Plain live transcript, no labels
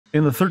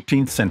In the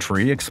 13th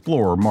century,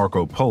 explorer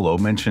Marco Polo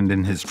mentioned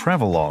in his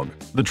travelogue,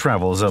 The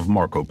Travels of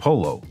Marco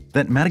Polo,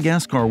 that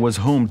Madagascar was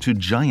home to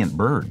giant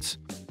birds.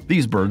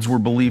 These birds were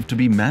believed to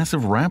be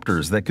massive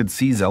raptors that could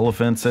seize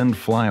elephants and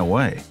fly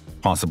away,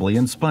 possibly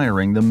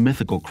inspiring the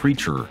mythical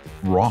creature,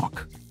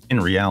 Roc.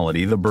 In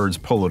reality, the birds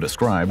Polo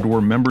described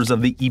were members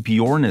of the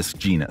Epiornis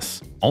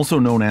genus, also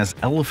known as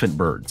elephant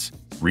birds,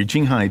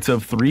 reaching heights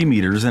of 3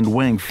 meters and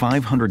weighing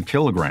 500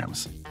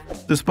 kilograms.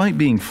 Despite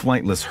being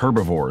flightless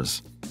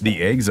herbivores, the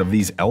eggs of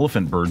these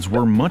elephant birds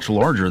were much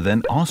larger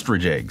than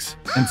ostrich eggs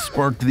and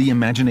sparked the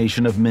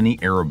imagination of many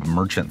Arab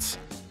merchants.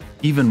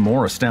 Even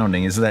more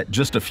astounding is that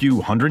just a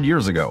few hundred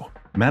years ago,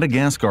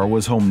 Madagascar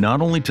was home not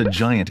only to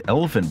giant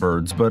elephant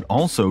birds but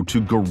also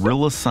to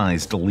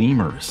gorilla-sized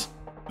lemurs.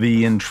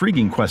 The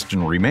intriguing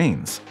question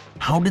remains,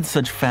 how did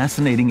such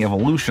fascinating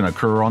evolution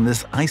occur on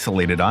this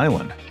isolated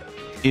island?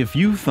 If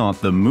you thought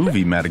the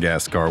movie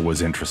Madagascar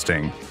was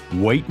interesting,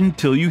 wait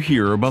until you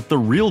hear about the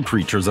real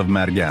creatures of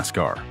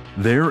Madagascar.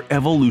 Their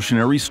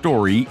evolutionary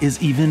story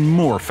is even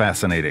more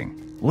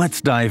fascinating. Let's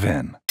dive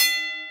in.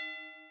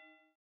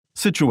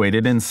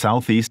 Situated in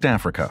Southeast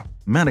Africa,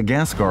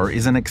 Madagascar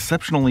is an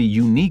exceptionally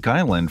unique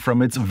island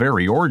from its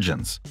very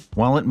origins.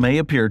 While it may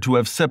appear to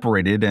have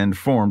separated and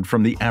formed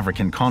from the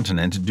African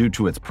continent due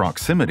to its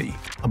proximity,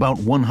 about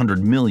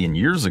 100 million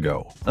years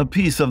ago, a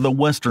piece of the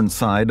western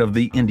side of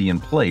the Indian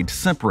plate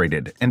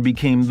separated and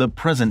became the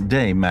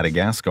present-day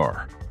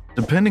Madagascar.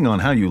 Depending on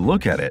how you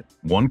look at it,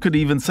 one could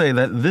even say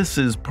that this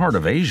is part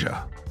of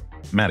Asia.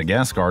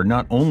 Madagascar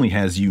not only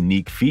has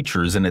unique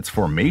features in its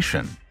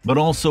formation, but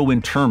also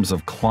in terms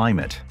of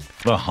climate.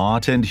 The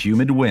hot and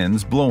humid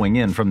winds blowing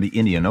in from the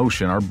Indian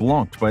Ocean are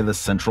blocked by the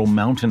central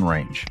mountain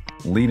range,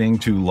 leading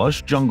to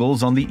lush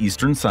jungles on the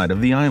eastern side of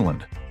the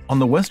island. On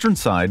the western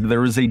side,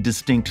 there is a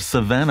distinct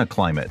savanna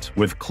climate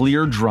with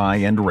clear, dry,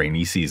 and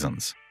rainy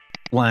seasons.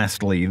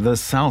 Lastly, the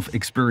south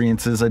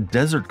experiences a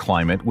desert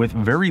climate with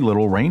very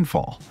little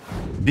rainfall.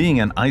 Being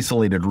an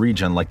isolated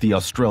region like the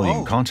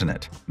Australian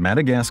continent,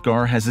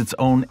 Madagascar has its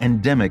own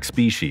endemic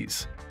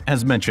species.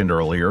 As mentioned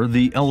earlier,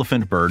 the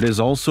elephant bird is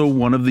also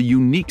one of the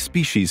unique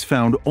species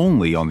found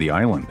only on the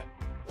island.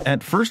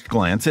 At first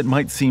glance, it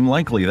might seem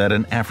likely that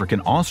an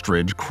African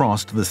ostrich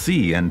crossed the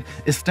sea and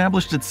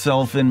established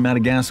itself in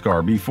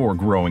Madagascar before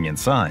growing in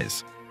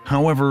size.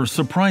 However,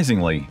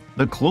 surprisingly,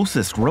 the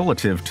closest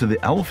relative to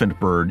the elephant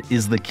bird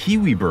is the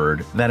kiwi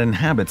bird that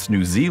inhabits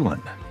New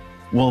Zealand.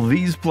 While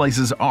these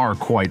places are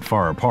quite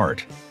far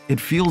apart, it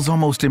feels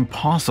almost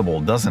impossible,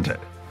 doesn't it?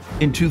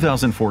 In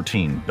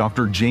 2014,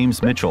 Dr.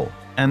 James Mitchell,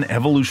 an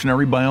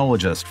evolutionary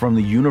biologist from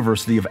the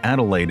University of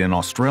Adelaide in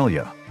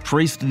Australia,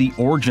 traced the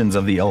origins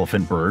of the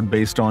elephant bird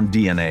based on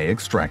DNA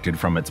extracted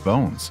from its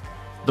bones.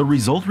 The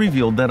result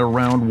revealed that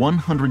around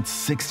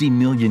 160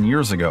 million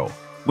years ago,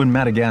 when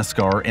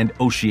Madagascar and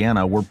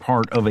Oceania were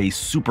part of a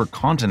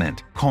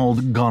supercontinent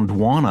called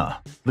Gondwana,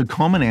 the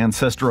common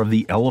ancestor of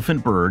the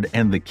elephant bird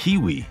and the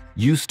kiwi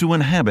used to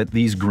inhabit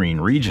these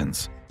green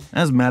regions.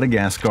 As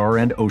Madagascar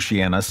and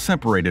Oceania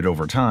separated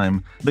over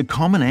time, the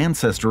common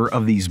ancestor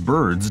of these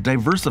birds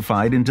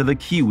diversified into the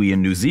kiwi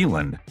in New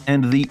Zealand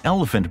and the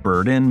elephant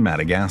bird in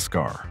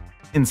Madagascar.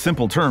 In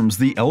simple terms,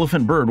 the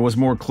elephant bird was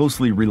more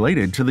closely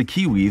related to the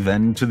kiwi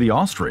than to the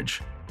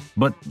ostrich.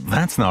 But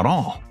that's not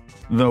all.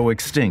 Though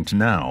extinct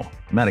now,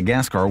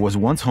 Madagascar was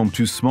once home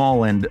to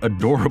small and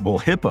adorable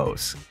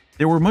hippos.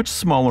 They were much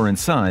smaller in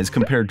size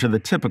compared to the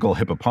typical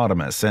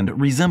hippopotamus and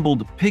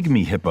resembled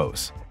pygmy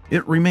hippos.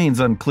 It remains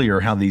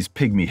unclear how these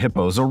pygmy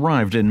hippos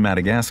arrived in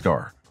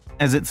Madagascar,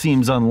 as it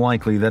seems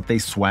unlikely that they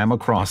swam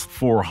across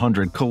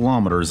 400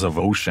 kilometers of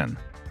ocean.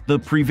 The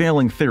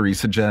prevailing theory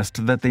suggests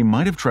that they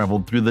might have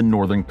traveled through the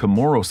northern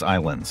Comoros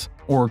Islands,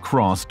 or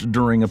crossed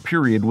during a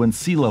period when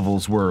sea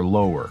levels were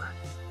lower.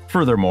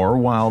 Furthermore,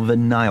 while the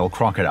Nile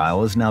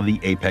crocodile is now the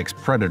apex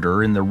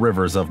predator in the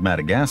rivers of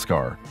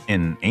Madagascar,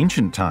 in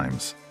ancient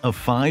times, a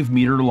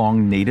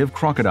 5-meter-long native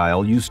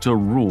crocodile used to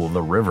rule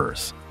the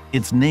rivers.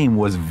 Its name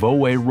was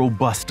Voe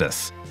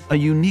robustus, a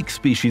unique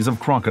species of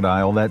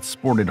crocodile that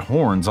sported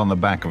horns on the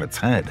back of its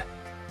head.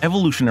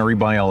 Evolutionary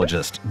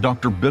biologist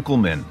Dr.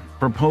 Bickelman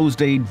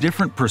proposed a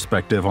different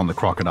perspective on the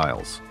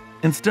crocodiles.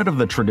 Instead of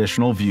the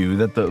traditional view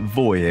that the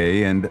Voe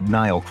and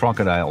Nile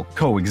crocodile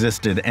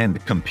coexisted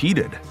and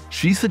competed,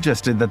 she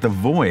suggested that the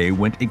Voe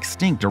went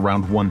extinct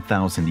around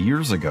 1,000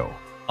 years ago,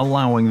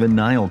 allowing the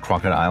Nile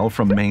crocodile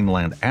from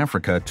mainland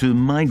Africa to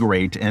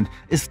migrate and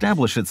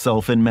establish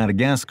itself in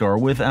Madagascar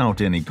without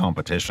any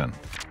competition.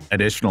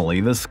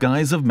 Additionally, the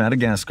skies of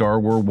Madagascar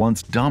were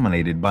once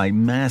dominated by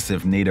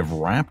massive native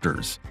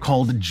raptors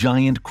called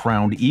giant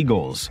crowned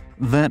eagles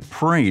that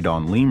preyed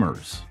on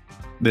lemurs.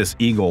 This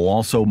eagle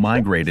also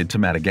migrated to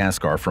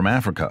Madagascar from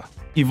Africa,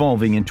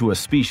 evolving into a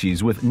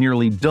species with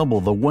nearly double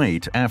the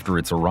weight after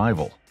its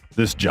arrival.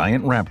 This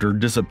giant raptor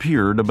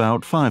disappeared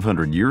about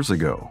 500 years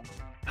ago.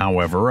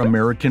 However,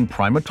 American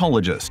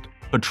primatologist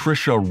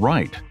Patricia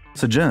Wright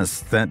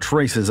suggests that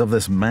traces of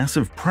this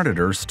massive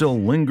predator still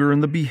linger in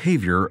the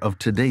behavior of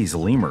today's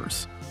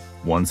lemurs.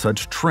 One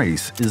such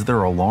trace is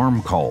their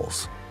alarm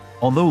calls.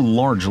 Although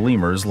large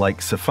lemurs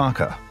like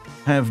sifaka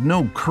have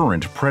no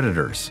current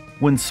predators,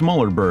 when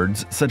smaller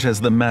birds such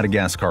as the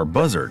Madagascar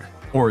buzzard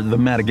or the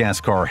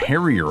Madagascar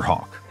harrier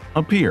hawk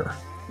appear,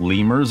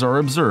 lemurs are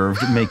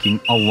observed making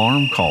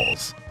alarm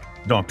calls.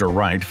 Dr.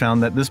 Wright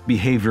found that this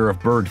behavior of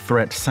bird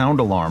threat sound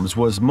alarms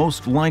was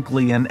most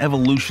likely an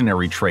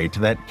evolutionary trait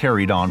that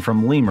carried on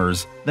from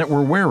lemurs that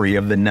were wary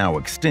of the now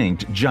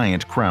extinct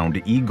giant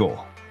crowned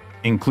eagle.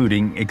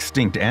 Including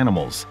extinct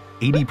animals,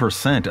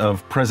 80%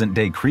 of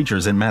present-day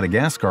creatures in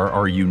Madagascar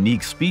are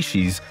unique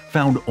species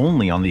found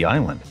only on the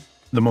island.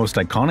 The most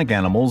iconic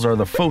animals are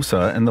the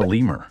fossa and the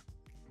lemur.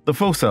 The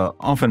fossa,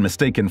 often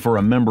mistaken for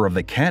a member of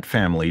the cat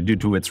family due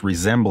to its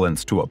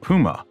resemblance to a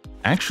puma,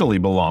 actually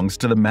belongs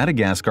to the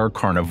Madagascar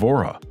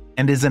carnivora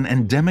and is an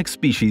endemic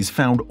species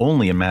found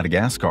only in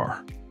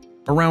Madagascar.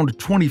 Around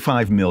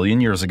 25 million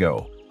years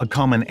ago, a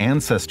common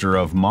ancestor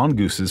of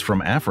mongooses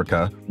from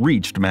Africa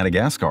reached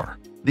Madagascar.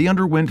 They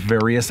underwent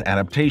various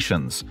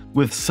adaptations,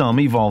 with some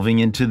evolving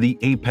into the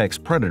apex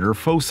predator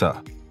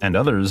fossa, and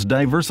others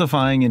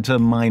diversifying into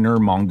minor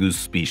mongoose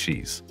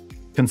species.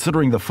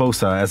 Considering the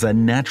fossa as a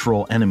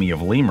natural enemy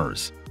of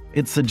lemurs,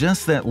 it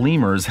suggests that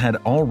lemurs had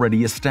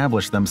already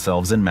established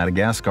themselves in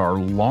Madagascar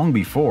long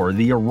before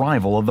the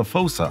arrival of the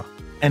fossa,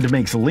 and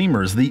makes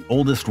lemurs the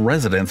oldest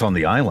residents on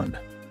the island.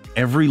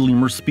 Every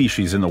lemur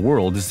species in the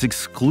world is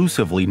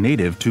exclusively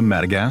native to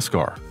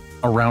Madagascar.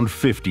 Around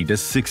 50 to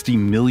 60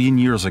 million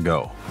years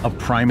ago, a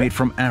primate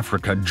from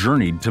Africa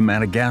journeyed to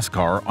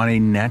Madagascar on a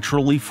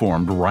naturally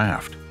formed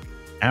raft.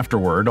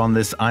 Afterward, on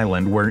this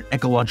island where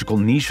ecological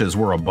niches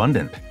were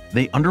abundant,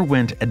 they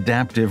underwent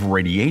adaptive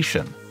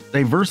radiation,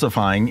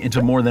 diversifying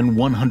into more than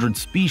 100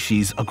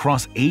 species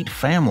across 8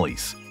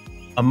 families.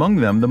 Among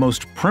them, the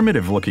most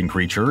primitive-looking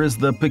creature is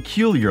the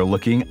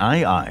peculiar-looking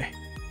aye-aye.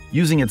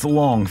 Using its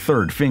long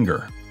third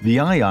finger, the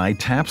aye-aye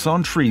taps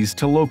on trees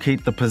to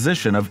locate the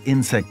position of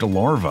insect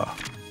larvae.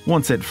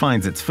 Once it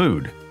finds its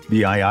food,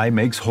 the aye-aye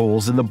makes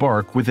holes in the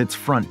bark with its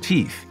front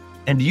teeth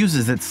and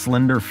uses its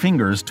slender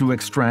fingers to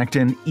extract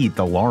and eat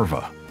the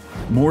larva.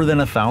 More than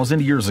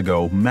 1,000 years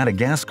ago,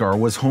 Madagascar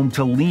was home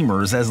to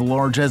lemurs as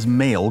large as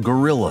male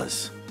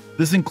gorillas.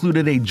 This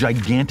included a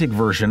gigantic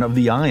version of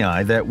the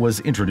aye-aye that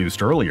was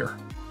introduced earlier.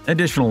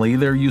 Additionally,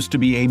 there used to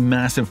be a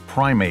massive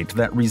primate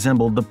that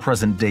resembled the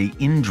present-day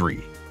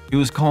indri. It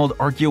was called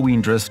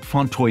Archaeoindris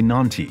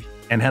fontoinanti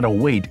and had a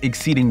weight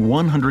exceeding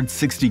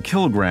 160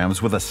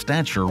 kilograms with a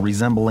stature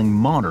resembling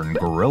modern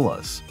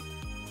gorillas.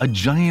 A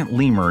giant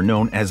lemur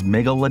known as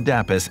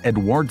Megalodapus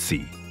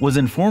edwardsi was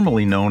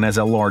informally known as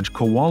a large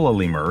koala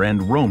lemur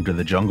and roamed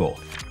the jungle.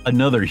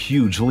 Another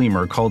huge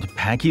lemur called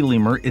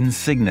Pachylemur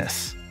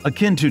insignis,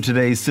 akin to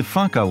today's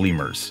sifaka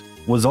lemurs,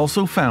 was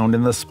also found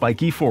in the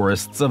spiky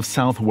forests of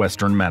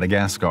southwestern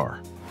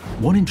Madagascar.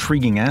 One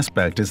intriguing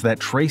aspect is that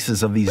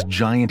traces of these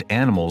giant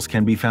animals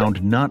can be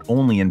found not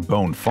only in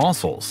bone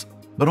fossils,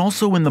 but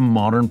also in the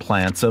modern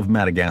plants of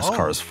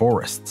Madagascar's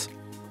forests.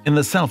 In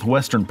the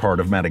southwestern part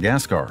of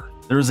Madagascar,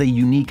 there is a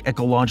unique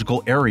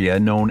ecological area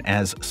known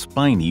as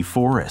spiny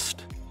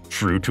forest.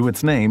 True to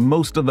its name,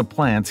 most of the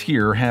plants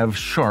here have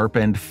sharp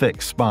and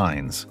thick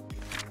spines.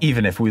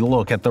 Even if we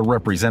look at the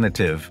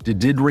representative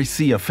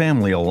Dididraceae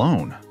family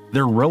alone,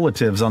 their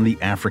relatives on the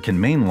African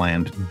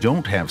mainland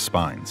don't have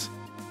spines.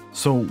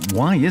 So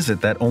why is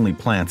it that only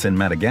plants in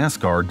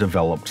Madagascar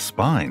developed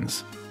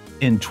spines?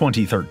 In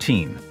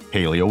 2013,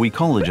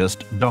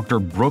 paleoecologist Dr.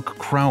 Brooke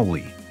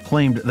Crowley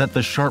claimed that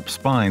the sharp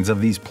spines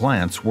of these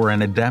plants were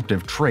an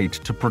adaptive trait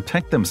to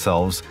protect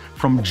themselves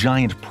from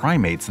giant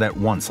primates that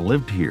once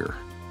lived here.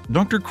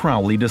 Dr.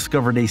 Crowley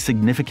discovered a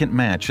significant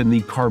match in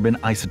the carbon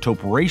isotope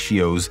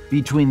ratios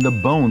between the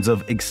bones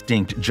of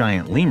extinct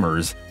giant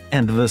lemurs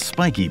and the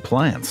spiky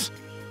plants.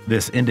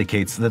 This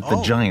indicates that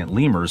the giant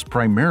lemurs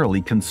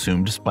primarily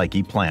consumed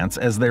spiky plants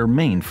as their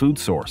main food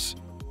source.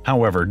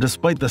 However,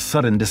 despite the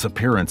sudden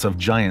disappearance of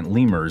giant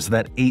lemurs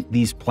that ate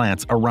these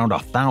plants around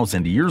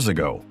 1,000 years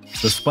ago,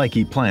 the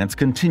spiky plants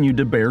continued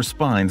to bear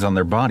spines on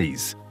their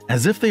bodies,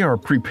 as if they are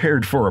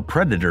prepared for a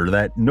predator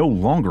that no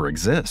longer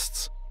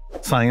exists.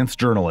 Science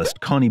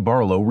journalist Connie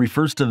Barlow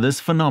refers to this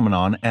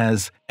phenomenon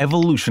as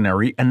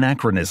evolutionary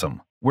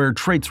anachronism, where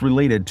traits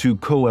related to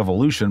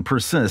coevolution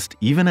persist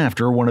even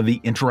after one of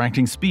the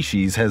interacting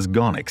species has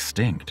gone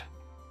extinct.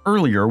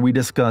 Earlier, we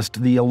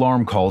discussed the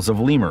alarm calls of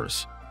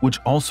lemurs, which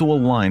also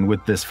align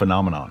with this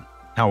phenomenon.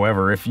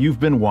 However, if you've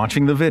been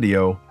watching the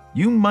video,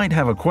 you might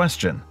have a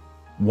question.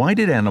 Why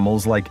did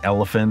animals like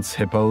elephants,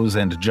 hippos,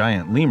 and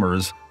giant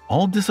lemurs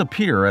all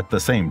disappear at the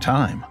same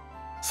time?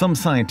 Some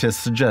scientists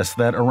suggest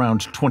that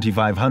around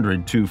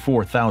 2,500 to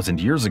 4,000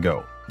 years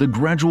ago, the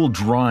gradual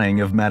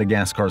drying of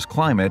Madagascar's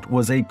climate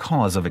was a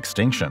cause of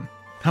extinction.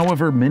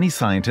 However, many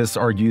scientists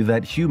argue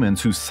that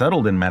humans who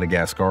settled in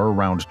Madagascar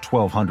around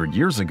 1,200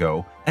 years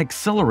ago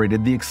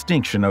accelerated the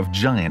extinction of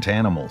giant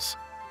animals.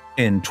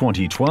 In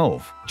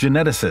 2012,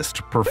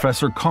 geneticist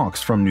Professor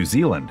Cox from New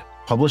Zealand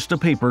published a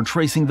paper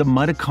tracing the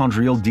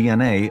mitochondrial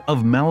DNA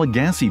of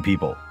Malagasy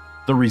people.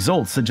 The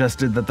results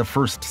suggested that the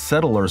first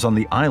settlers on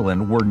the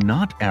island were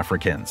not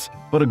Africans,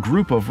 but a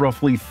group of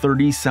roughly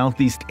 30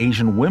 Southeast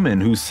Asian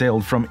women who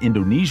sailed from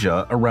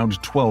Indonesia around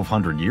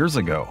 1200 years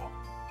ago.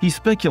 He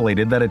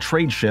speculated that a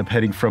trade ship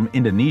heading from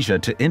Indonesia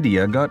to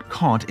India got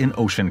caught in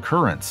ocean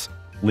currents,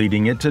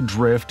 leading it to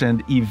drift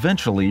and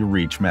eventually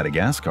reach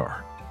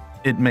Madagascar.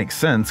 It makes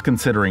sense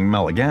considering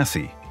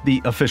Malagasy,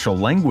 the official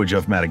language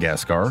of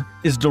Madagascar,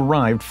 is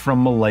derived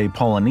from Malay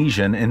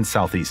Polynesian in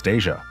Southeast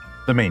Asia.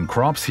 The main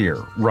crops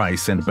here,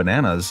 rice and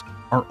bananas,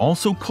 are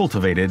also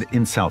cultivated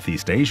in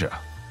Southeast Asia.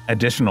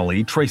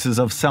 Additionally, traces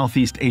of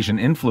Southeast Asian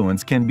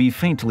influence can be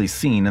faintly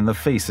seen in the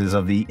faces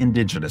of the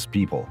indigenous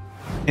people.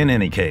 In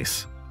any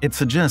case, it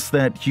suggests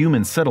that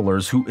human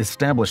settlers who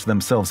established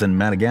themselves in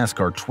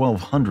Madagascar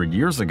 1200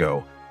 years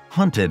ago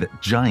hunted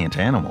giant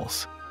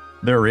animals.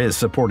 There is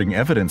supporting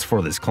evidence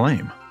for this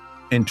claim.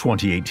 In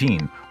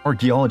 2018,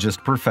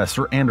 archaeologist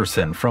Professor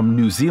Anderson from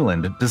New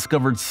Zealand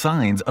discovered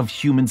signs of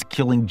humans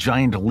killing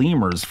giant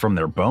lemurs from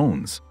their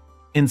bones.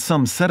 In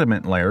some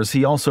sediment layers,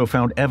 he also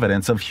found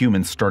evidence of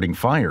humans starting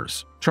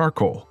fires,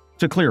 charcoal,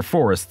 to clear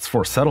forests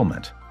for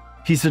settlement.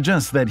 He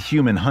suggests that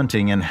human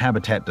hunting and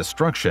habitat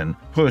destruction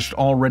pushed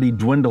already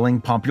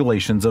dwindling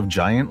populations of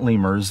giant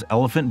lemurs,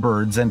 elephant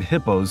birds, and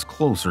hippos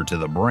closer to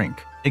the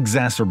brink,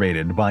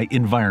 exacerbated by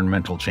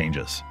environmental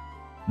changes.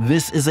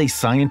 This is a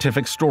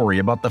scientific story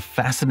about the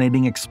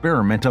fascinating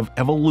experiment of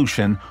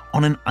evolution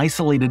on an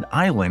isolated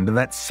island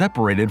that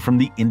separated from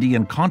the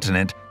Indian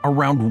continent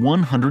around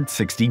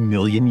 160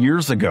 million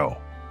years ago.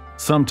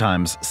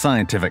 Sometimes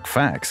scientific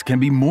facts can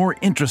be more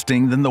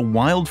interesting than the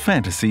wild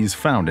fantasies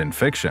found in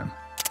fiction.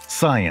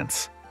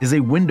 Science is a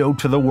window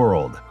to the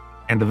world,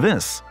 and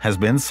this has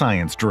been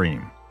Science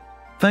Dream.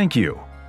 Thank you